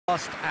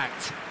Last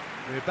act.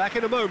 We're back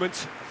in a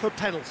moment for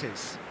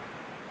penalties.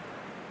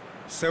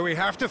 So we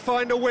have to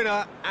find a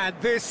winner, and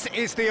this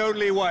is the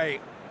only way.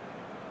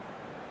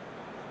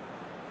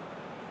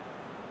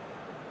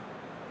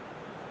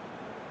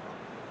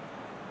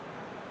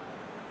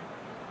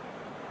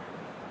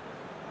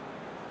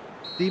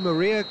 Di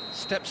Maria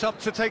steps up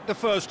to take the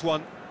first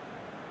one.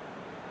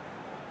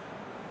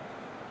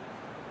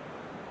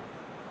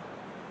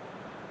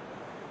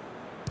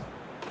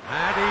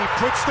 And he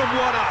puts them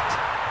one up.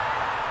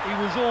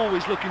 He was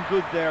always looking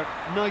good there.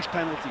 Nice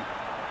penalty.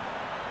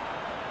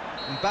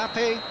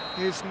 Mbappe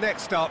is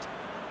next up.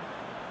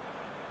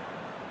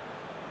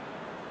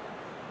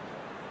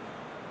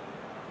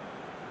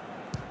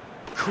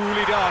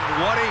 Coolly done,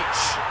 one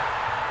each.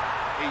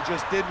 He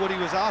just did what he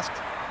was asked.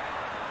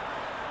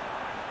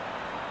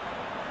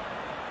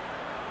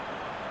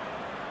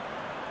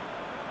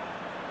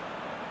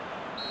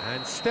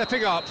 And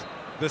stepping up,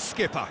 the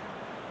skipper.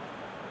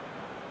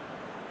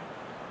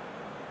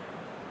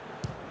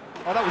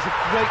 Oh, that was a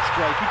great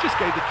strike. He just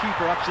gave the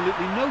keeper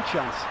absolutely no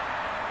chance.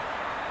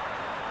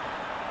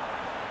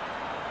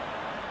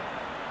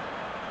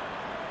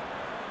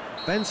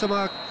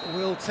 Benzema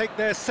will take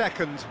their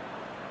second.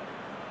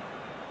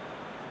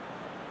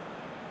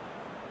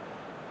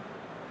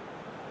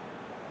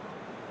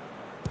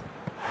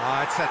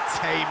 It's a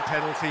tame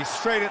penalty,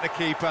 straight at the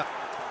keeper.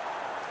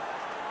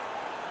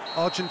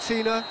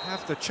 Argentina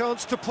have the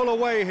chance to pull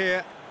away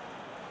here.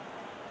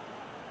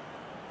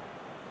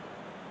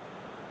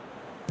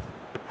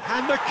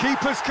 And the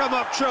keeper's come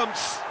up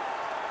trumps.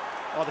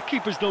 Oh, the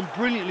keeper's done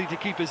brilliantly to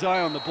keep his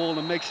eye on the ball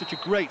and make such a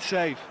great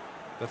save.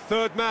 The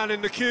third man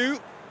in the queue.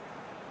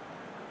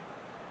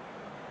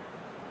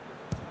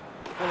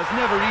 Well, it's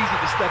never easy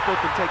to step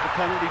up and take a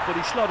penalty, but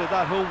he slotted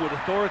that home with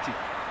authority.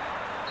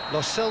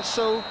 Lo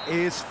Celso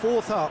is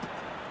fourth up.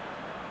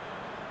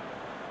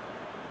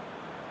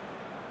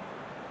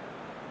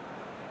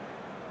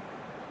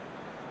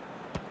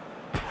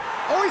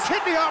 Oh, he's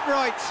hit the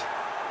upright!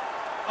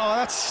 Oh,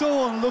 that's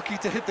so unlucky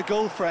to hit the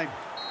goal frame.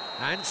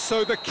 And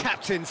so the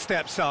captain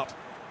steps up.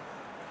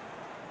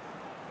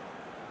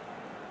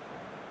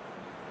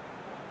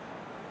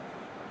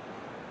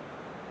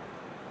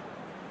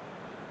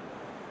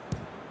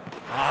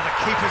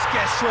 The keeper's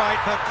guessed right,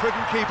 but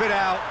couldn't keep it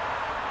out.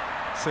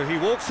 So he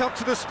walks up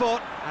to the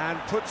spot and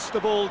puts the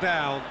ball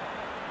down.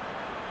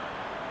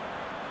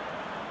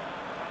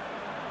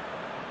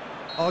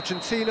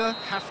 Argentina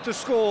have to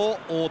score,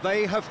 or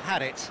they have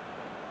had it.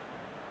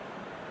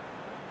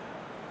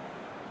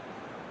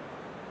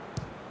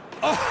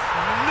 Oh,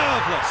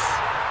 nerveless!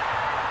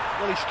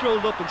 Well, he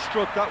strolled up and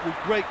struck that with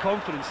great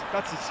confidence.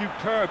 That's a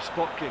superb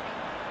spot kick.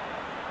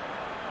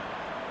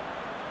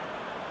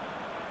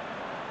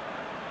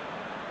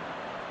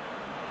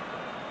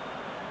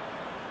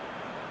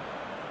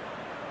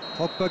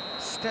 Pogba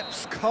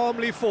steps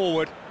calmly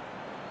forward.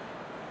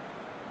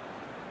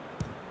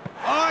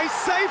 Oh, he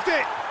saved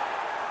it!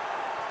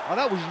 Oh,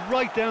 that was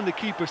right down the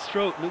keeper's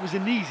throat, and it was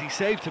an easy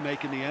save to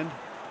make in the end.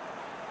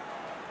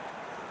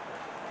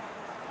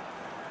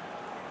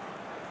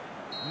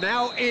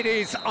 Now it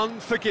is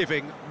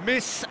unforgiving.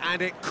 Miss,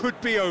 and it could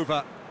be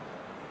over.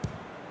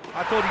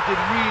 I thought he did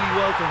really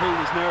well to hold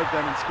his nerve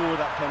then and score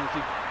that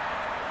penalty.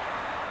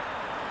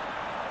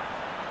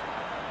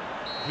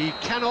 He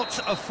cannot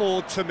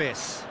afford to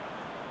miss.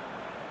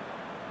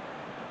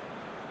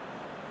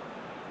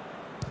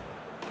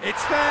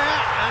 It's there,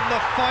 and the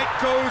fight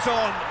goes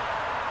on.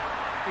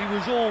 He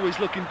was always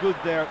looking good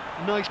there.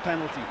 Nice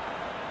penalty.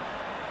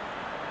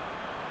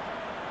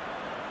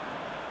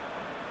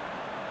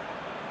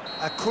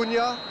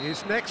 Acuna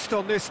is next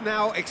on this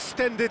now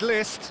extended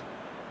list.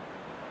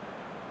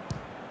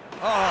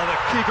 Oh,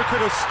 the keeper could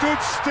have stood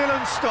still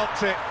and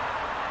stopped it.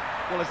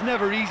 Well, it's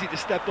never easy to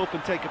step up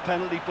and take a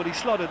penalty, but he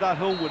slotted that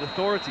home with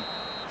authority.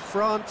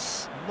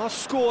 France must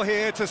score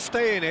here to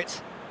stay in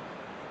it.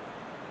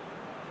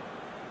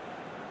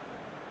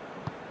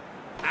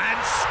 And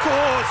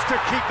scores to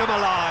keep them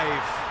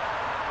alive.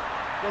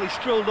 Well, he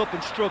strolled up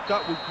and struck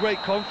that with great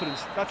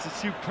confidence. That's a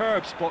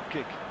superb spot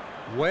kick.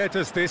 Where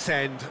does this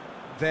end?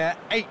 Their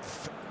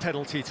eighth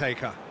penalty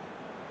taker.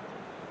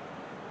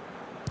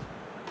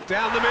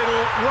 Down the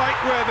middle, right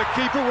where the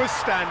keeper was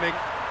standing.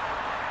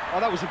 Oh,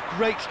 that was a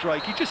great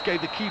strike. He just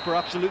gave the keeper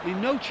absolutely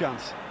no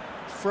chance.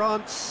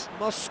 France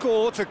must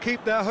score to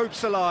keep their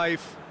hopes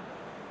alive.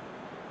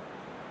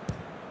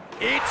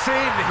 It's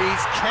in,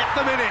 he's kept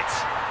them in it.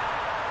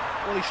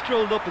 Well, he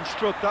strolled up and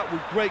struck that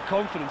with great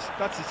confidence.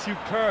 That's a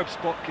superb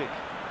spot kick.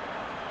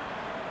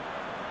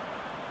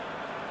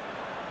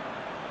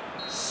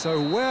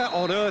 So where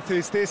on earth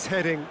is this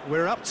heading?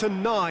 We're up to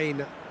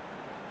 9.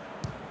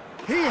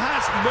 He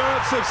has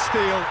nerves of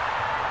steel.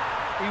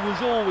 He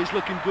was always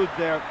looking good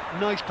there.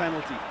 Nice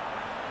penalty.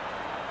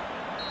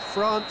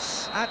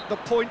 France at the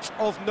point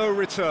of no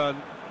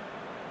return.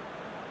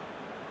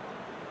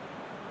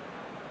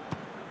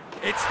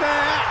 It's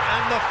there,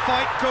 and the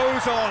fight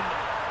goes on.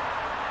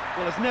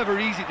 Well, it's never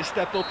easy to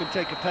step up and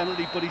take a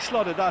penalty, but he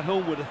slotted that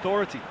home with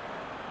authority.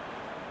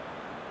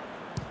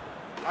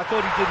 I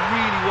thought he did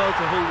really well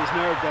to hold his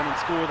nerve then and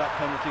score that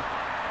penalty.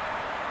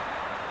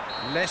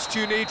 Lest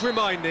you need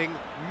reminding,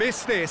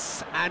 miss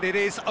this and it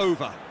is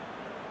over.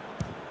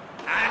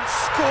 And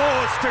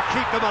scores to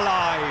keep them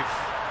alive.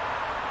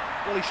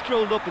 Well, he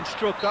strolled up and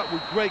struck that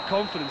with great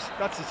confidence.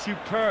 That's a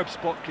superb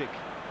spot kick.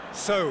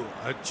 So,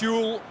 a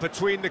duel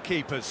between the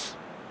keepers.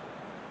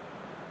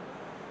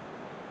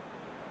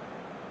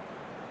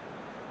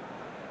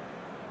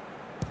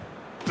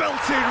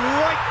 Belted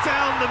right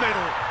down the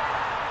middle.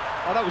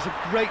 Oh, that was a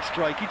great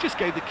strike. He just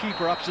gave the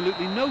keeper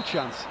absolutely no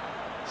chance.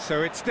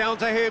 So it's down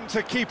to him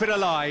to keep it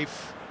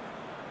alive.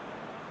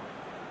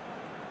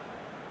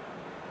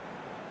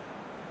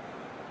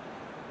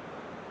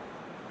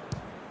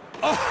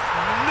 Oh,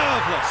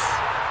 nerveless.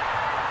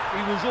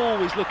 He was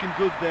always looking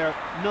good there.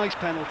 Nice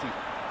penalty.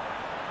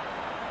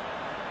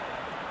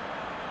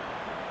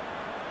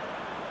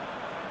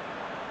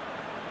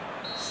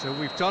 So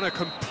we've done a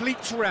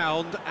complete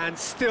round and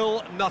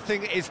still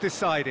nothing is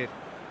decided.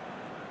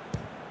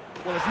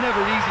 Well, it's never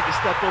easy to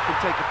step up and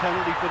take a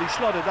penalty, but he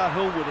slotted that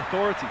home with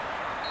authority.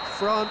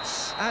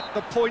 France at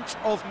the point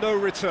of no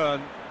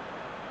return.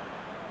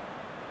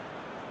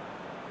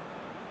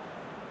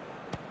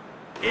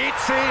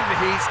 It's in,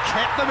 he's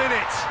kept them in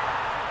it.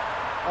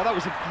 Oh, that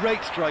was a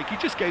great strike. He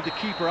just gave the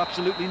keeper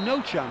absolutely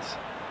no chance.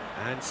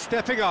 And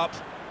stepping up,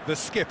 the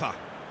skipper.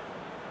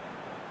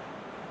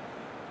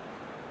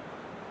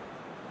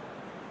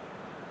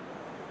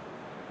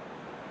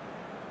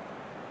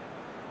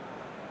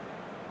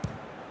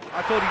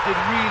 I thought he did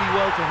really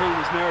well to hold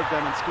his nerve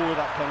then and score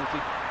that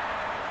penalty.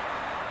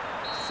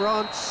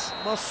 France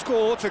must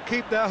score to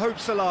keep their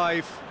hopes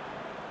alive.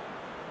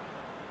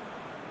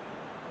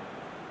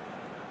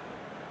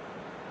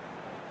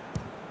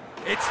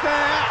 It's there,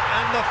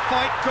 and the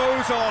fight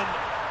goes on.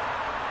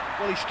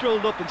 Well, he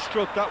strolled up and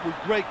struck that with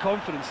great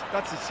confidence.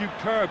 That's a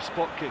superb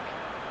spot kick.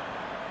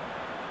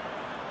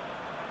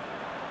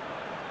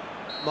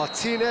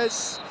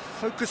 Martinez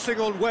focusing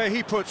on where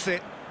he puts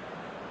it.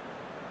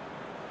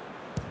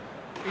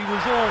 He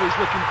was always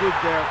looking good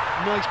there.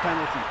 Nice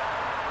penalty.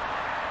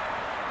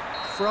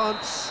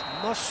 France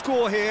must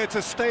score here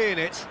to stay in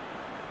it.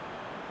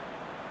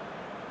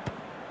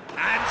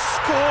 And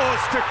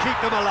scores to keep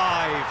them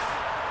alive.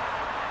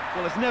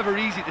 Well, it's never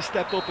easy to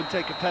step up and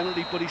take a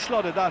penalty, but he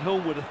slotted that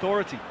home with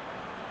authority.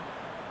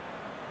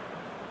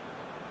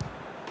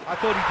 I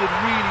thought he did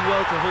really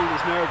well to hold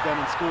his nerve then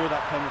and score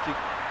that penalty.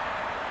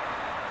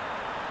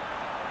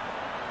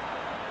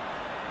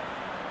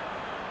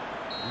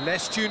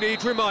 Lest you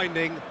need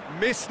reminding,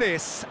 miss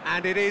this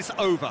and it is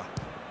over.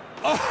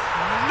 Oh,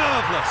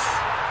 nerveless.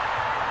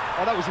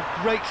 Oh, that was a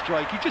great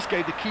strike. He just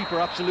gave the keeper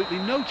absolutely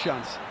no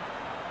chance.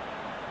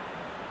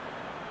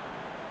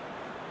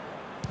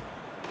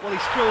 Well, he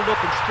strolled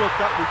up and struck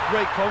that with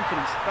great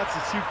confidence. That's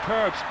a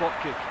superb spot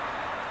kick.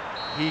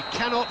 He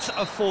cannot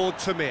afford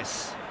to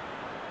miss.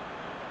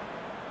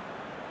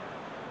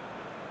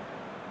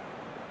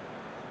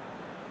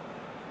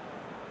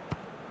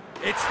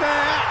 It's there,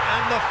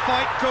 and the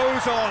fight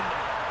goes on.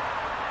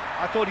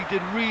 I thought he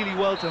did really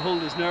well to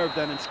hold his nerve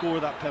then and score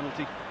that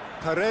penalty.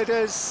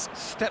 Paredes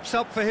steps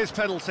up for his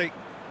penalty.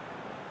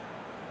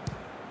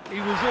 He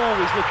was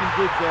always looking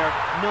good there.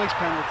 Nice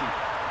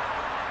penalty.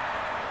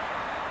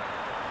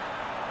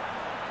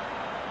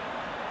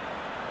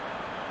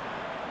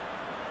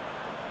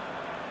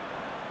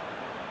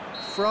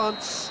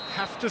 France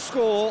have to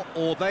score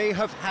or they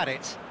have had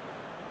it.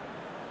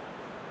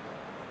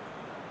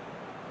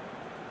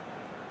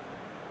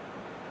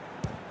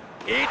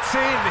 It's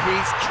in,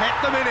 he's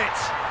kept them in it.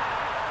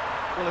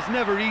 Well, it's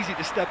never easy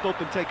to step up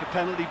and take a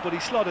penalty, but he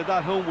slotted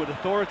that home with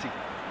authority.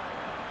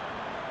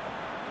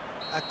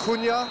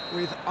 Acuna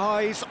with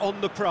eyes on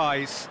the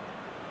prize.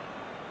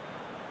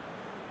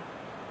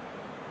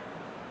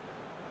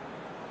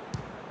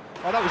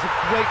 Oh, that was a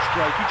great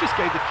strike. He just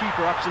gave the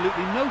keeper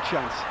absolutely no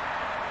chance.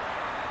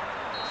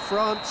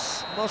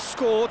 France must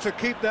score to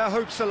keep their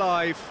hopes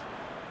alive.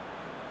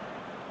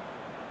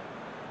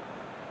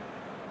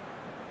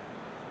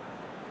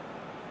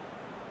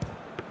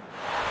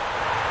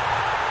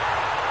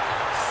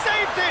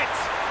 Saved it!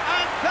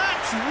 And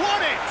that's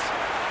won it!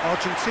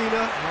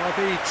 Argentina are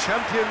the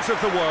champions of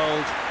the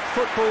world.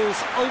 Football's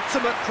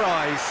ultimate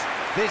prize.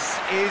 This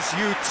is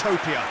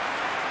utopia.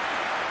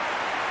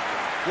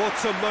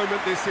 What a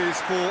moment this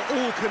is for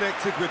all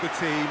connected with the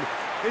team.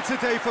 It's a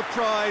day for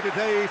pride, a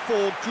day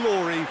for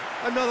glory,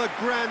 another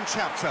grand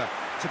chapter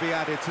to be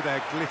added to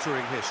their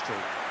glittering history.